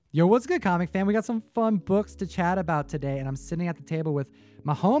Yo, what's good, comic fan? We got some fun books to chat about today, and I'm sitting at the table with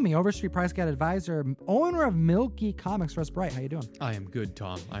my homie, Overstreet Price Guide advisor, owner of Milky Comics, Russ Bright. How you doing? I am good,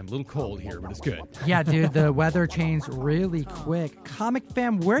 Tom. I'm a little cold here, but it's good. Yeah, dude, the weather changed really quick. Comic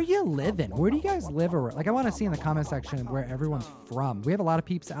fam, where you living? Where do you guys live? Like, I want to see in the comment section where everyone's from. We have a lot of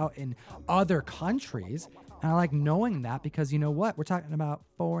peeps out in other countries, and I like knowing that because you know what? We're talking about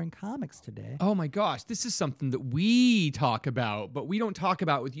foreign comics today. Oh my gosh, this is something that we talk about, but we don't talk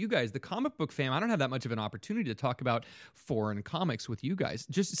about with you guys. The comic book fam, I don't have that much of an opportunity to talk about foreign comics with you guys.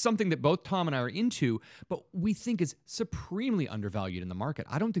 Just something that both Tom and I are into, but we think is supremely undervalued in the market.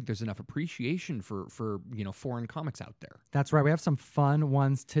 I don't think there's enough appreciation for foreign comics out there. That's right. We have some fun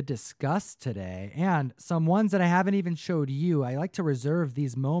ones to discuss today and some ones that I haven't even showed you. I like to reserve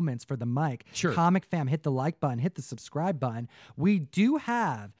these moments for the mic. Sure. Comic fam, hit the like button, hit the subscribe button. We do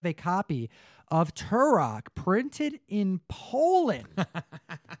have a copy of Turok printed in Poland.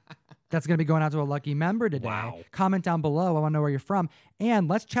 That's going to be going out to a lucky member today. Wow. Comment down below. I want to know where you're from. And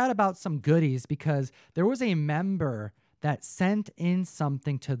let's chat about some goodies because there was a member that sent in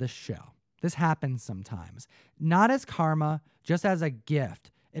something to the show. This happens sometimes. Not as karma, just as a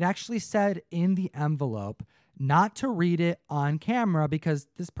gift. It actually said in the envelope not to read it on camera because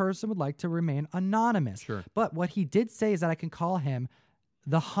this person would like to remain anonymous. Sure. But what he did say is that I can call him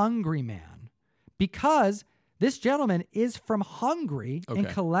the Hungry Man because this gentleman is from Hungary and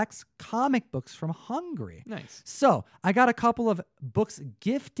collects comic books from Hungary. Nice. So I got a couple of books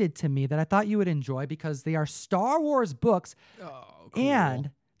gifted to me that I thought you would enjoy because they are Star Wars books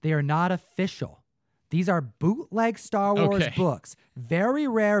and they are not official. These are bootleg Star Wars books. Very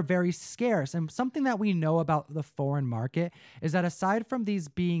rare, very scarce. And something that we know about the foreign market is that aside from these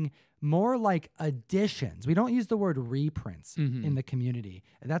being more like editions, we don't use the word reprints in the community.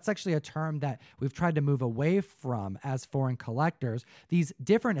 That's actually a term that we've tried to move away from as foreign collectors. These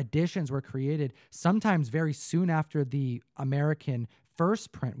different editions were created sometimes very soon after the American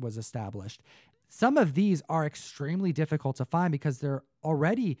first print was established. Some of these are extremely difficult to find because they're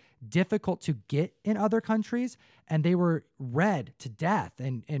already difficult to get in other countries, and they were read to death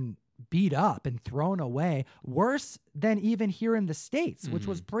and beat up and thrown away, worse than even here in the States, which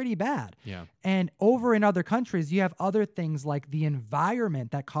was pretty bad. Yeah. And over in other countries, you have other things like the environment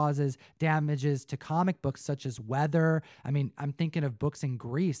that causes damages to comic books, such as weather. I mean, I'm thinking of books in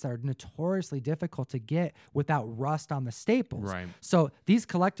Greece that are notoriously difficult to get without rust on the staples. Right. So these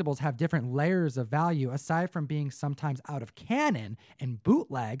collectibles have different layers of value, aside from being sometimes out of canon and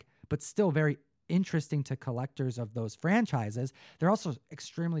bootleg, but still very interesting to collectors of those franchises. They're also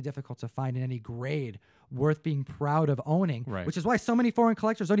extremely difficult to find in any grade worth being proud of owning, which is why so many foreign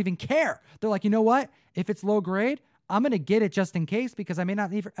collectors don't even care. They're like, you know what? If it's low grade, I'm going to get it just in case because I may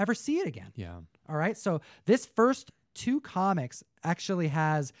not ever see it again. Yeah. All right. So this first two comics actually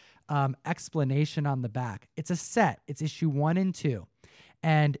has explanation on the back. It's a set. It's issue 1 and 2.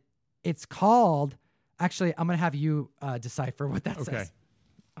 And it's called, actually, I'm going to have you decipher what that says.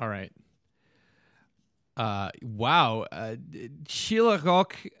 All right. Wow.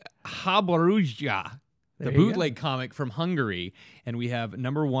 Shilakok Habaruja, the bootleg comic from Hungary. And we have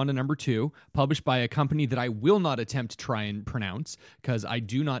number 1 and number 2, published by a company that I will not attempt to try and pronounce because I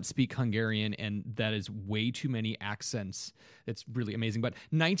do not speak Hungarian, and that is way too many accents. It's really amazing. But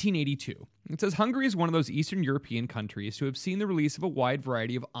 1982. It says Hungary is one of those Eastern European countries who have seen the release of a wide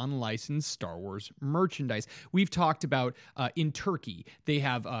variety of unlicensed Star Wars merchandise. We've talked about in Turkey, they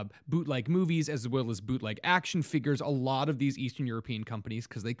have bootleg movies as well as bootleg action figures. A lot of these Eastern European companies,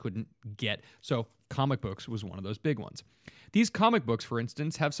 because they couldn't get. So comic books was one of those big ones. These comic books, for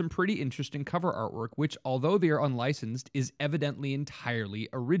instance, have some pretty interesting cover artwork, which, although they are unlicensed, is evidently entirely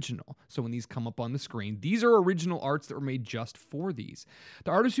original. So when these come up on the screen, these are original arts that were made just for these.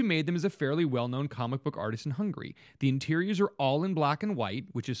 The artist who made them is a fairly well-known comic book artist in Hungary. The interiors are all in black and white,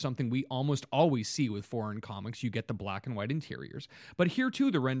 which is something we almost always see with foreign comics. You get the black and white interiors. But here,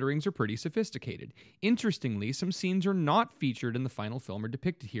 too, the renderings are pretty sophisticated. Interestingly, some scenes are not featured in the final film or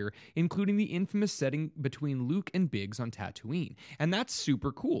depicted here, including the infamous setting between Luke and Biggs on Tatooine. And that's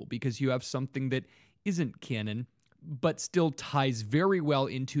super cool because you have something that isn't canon, but still ties very well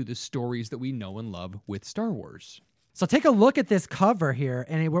into the stories that we know and love with Star Wars. So take a look at this cover here,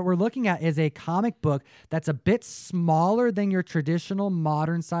 and what we're looking at is a comic book that's a bit smaller than your traditional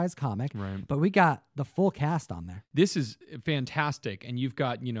modern-sized comic, but we got the full cast on there. This is fantastic, and you've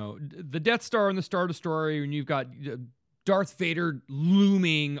got, the Death Star and the Star Destroyer, and you've got Darth Vader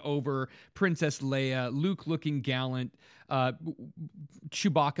looming over Princess Leia, Luke looking gallant,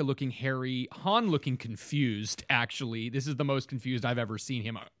 Chewbacca looking hairy, Han looking confused, actually. This is the most confused I've ever seen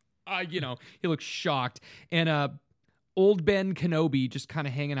him. He looks shocked. And old Ben Kenobi just kind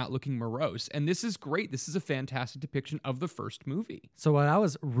of hanging out looking morose. And this is great. This is a fantastic depiction of the first movie. So what I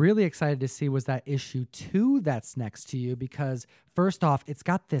was really excited to see was that issue 2 that's next to you, because first off, it's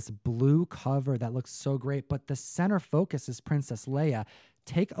got this blue cover that looks so great, but the center focus is Princess Leia.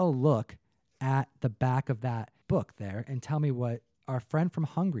 Take a look at the back of that book there and tell me what our friend from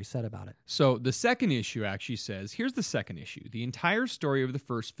Hungary said about it. So the second issue actually says, here's the second issue. The entire story of the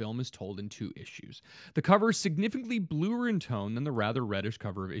first film is told in 2 issues. The cover is significantly bluer in tone than the rather reddish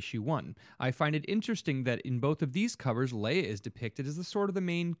cover of issue 1. I find it interesting that in both of these covers, Leia is depicted as the sort of the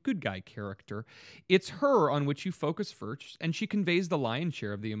main good guy character. It's her on which you focus first, and she conveys the lion's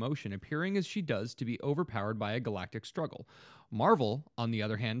share of the emotion, appearing as she does to be overpowered by a galactic struggle. Marvel, on the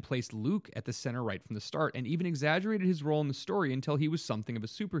other hand, placed Luke at the center right from the start and even exaggerated his role in the story until he was something of a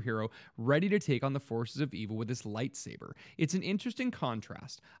superhero, ready to take on the forces of evil with his lightsaber. It's an interesting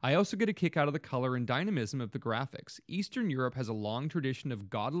contrast. I also get a kick out of the color and dynamism of the graphics. Eastern Europe has a long tradition of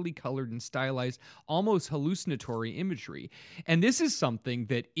gaudily colored and stylized, almost hallucinatory imagery. And this is something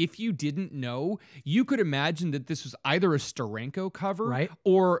that if you didn't know, you could imagine that this was either a Steranko cover, right,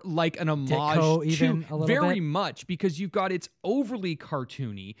 or like an homage Ditko even to a little very bit. much, because you've got it's overly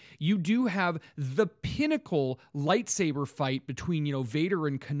cartoony. You do have the pinnacle lightsaber fight between, Vader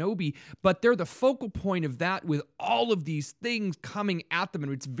and Kenobi, but they're the focal point of that with all of these things coming at them.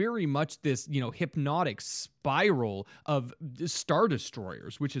 And it's very much this, hypnotic spiral of Star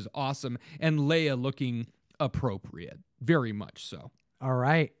Destroyers, which is awesome. And Leia looking appropriate. Very much so. All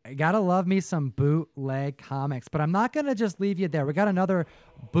right. I got to love me some bootleg comics, but I'm not going to just leave you there. We got another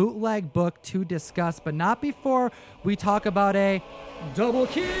bootleg book to discuss, but not before we talk about a Double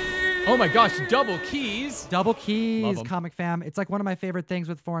Keys. Oh my gosh, Double Keys. Double Love Keys, 'em. Comic Fam. It's like one of my favorite things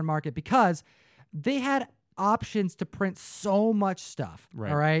with Foreign Market because they had options to print so much stuff.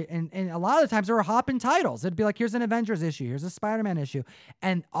 Right. All right. And a lot of the times there were hopping titles. It'd be like, here's an Avengers issue, here's a Spider-Man issue.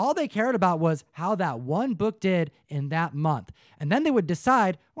 And all they cared about was how that one book did in that month. And then they would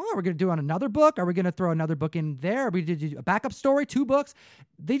decide, well, are we going to do on another book? Are we going to throw another book in there? Are we going to do a backup story, 2 books?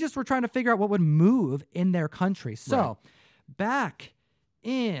 They just were trying to figure out what would move in their country. So back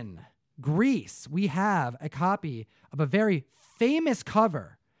in Greece, we have a copy of a very famous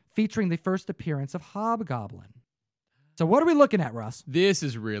cover featuring the first appearance of Hobgoblin. So what are we looking at, Russ? This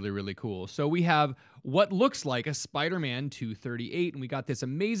is really, really cool. So we have what looks like a Spider-Man 238, and we got this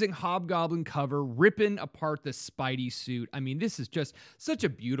amazing Hobgoblin cover ripping apart the Spidey suit. I mean, this is just such a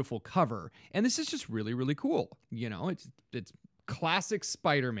beautiful cover, and this is just really, really cool. It's classic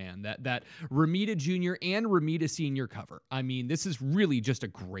Spider-Man, that Romita Jr. and Romita Sr. cover. I mean, this is really just a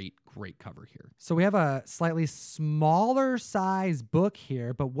great, great cover here. So we have a slightly smaller size book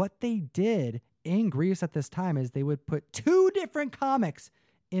here, but what they did in Greece at this time is they would put 2 different comics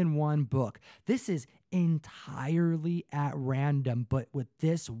in one book. This is entirely at random, but with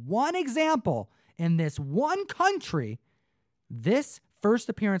this one example in this one country, this first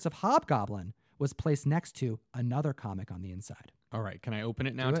appearance of Hobgoblin was placed next to another comic on the inside. All right, can I open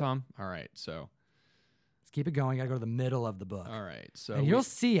it now, Do it. Tom? All right, so. Let's keep it going. I got to go to the middle of the book. All right, so. And you'll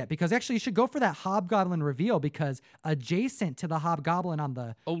see it, because actually you should go for that Hobgoblin reveal, because adjacent to the Hobgoblin on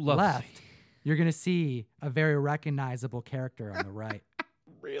the left, you're going to see a very recognizable character on the right.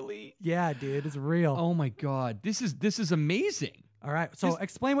 Really? Yeah, dude, it's real. Oh my God, this is amazing. All right, so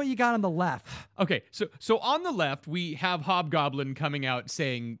explain what you got on the left. Okay, so on the left we have Hobgoblin coming out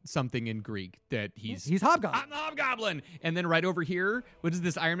saying something in Greek that he's Hobgoblin. I'm the Hobgoblin, and then right over here, what is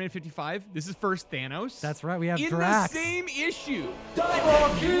this? Iron Man 55. This is first Thanos. That's right. We have in Drax. the same issue.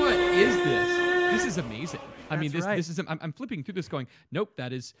 What is this? This is amazing. I mean, That's right. this is. I'm flipping through this, going, nope,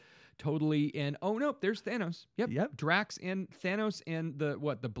 that is totally. And oh no, there's Thanos. Yep. Drax and Thanos and the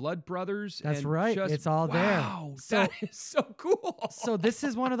Blood Brothers. That's and right. It's all there. Wow, So- that is so cool. So this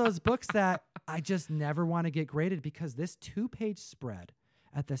is one of those books that I just never want to get graded, because this 2-page spread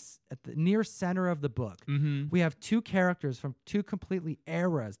at the near center of the book, we have 2 characters from 2 completely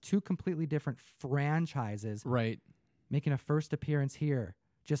eras, 2 completely different franchises, Right. making a first appearance here.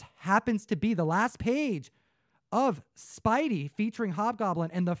 Just happens to be the last page of Spidey featuring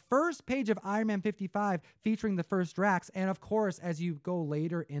Hobgoblin and the first page of Iron Man 55 featuring the first Drax. And of course, as you go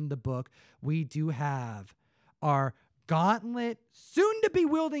later in the book, we do have our Gauntlet, soon to be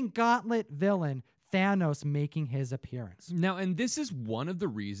wielding Gauntlet villain, Thanos, making his appearance. Now, and this is one of the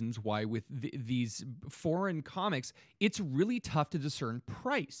reasons why with these foreign comics, it's really tough to discern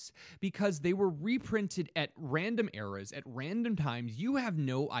price, because they were reprinted at random eras, at random times. You have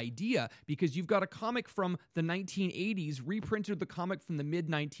no idea, because you've got a comic from the 1980s reprinted the comic from the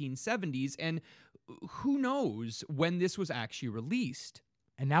mid-1970s, and who knows when this was actually released.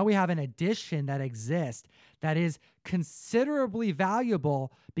 And now we have an edition that exists that is considerably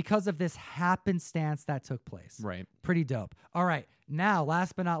valuable because of this happenstance that took place. Right. Pretty dope. All right. Now,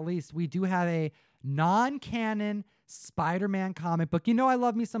 last but not least, we do have a non-canon Spider-Man comic book. You know I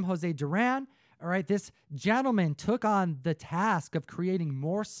love me some Jose Duran. All right, this gentleman took on the task of creating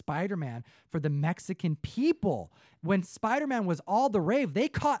more Spider-Man for the Mexican people. When Spider-Man was all the rave, they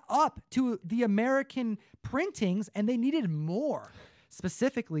caught up to the American printings and they needed more,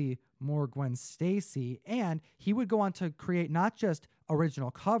 specifically more Gwen Stacy. And he would go on to create not just original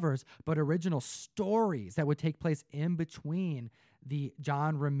covers, but original stories that would take place in between the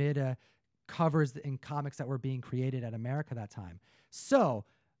John Romita covers and comics that were being created at America that time. So,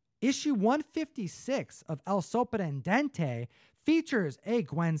 issue 156 of El Sorprendente features a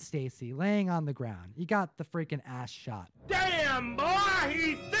Gwen Stacy laying on the ground. You got the freaking ass shot. Damn, boy,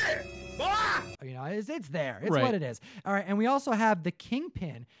 he's there, boy! You know, it's there. It's Right. what it is. All right, and we also have the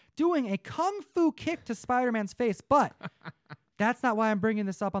Kingpin doing a kung fu kick to Spider-Man's face, but that's not why I'm bringing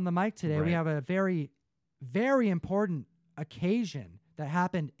this up on the mic today. Right. We have a very, very important occasion that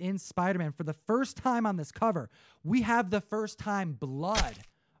happened in Spider-Man for the first time on this cover. We have the first time blood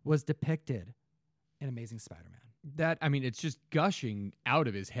was depicted in Amazing Spider-Man. That, I mean, it's just gushing out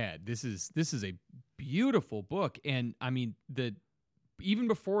of his head. This is a beautiful book, and I mean, even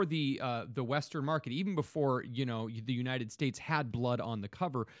before the Western market, even before the United States had blood on the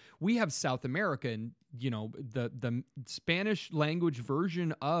cover, we have South America and the Spanish language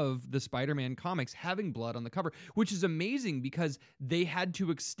version of the Spider-Man comics having blood on the cover, which is amazing because they had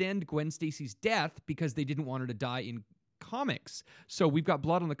to extend Gwen Stacy's death because they didn't want her to die in comics. So we've got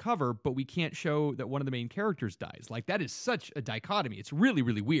blood on the cover, but we can't show that one of the main characters dies. Like, that is such a dichotomy. It's really,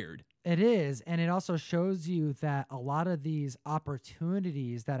 really weird. It is, and it also shows you that a lot of these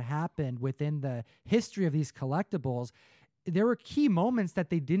opportunities that happened within the history of these collectibles, there were key moments that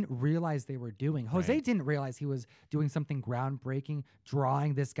they didn't realize they were doing. Jose Right. didn't realize he was doing something groundbreaking,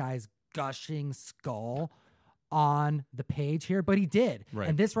 drawing this guy's gushing skull on the page here, but he did. Right.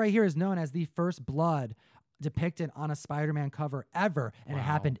 And this right here is known as the first blood depicted on a Spider-Man cover ever, and it Wow.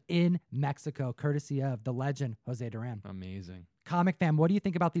 happened in Mexico, courtesy of the legend Jose Duran. Amazing. Comic fam, what do you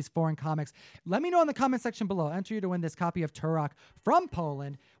think about these foreign comics? Let me know in the comment section below. Enter you to win this copy of Turok from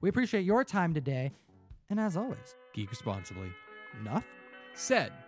Poland. We appreciate your time today. And as always, Geek responsibly. enough Said.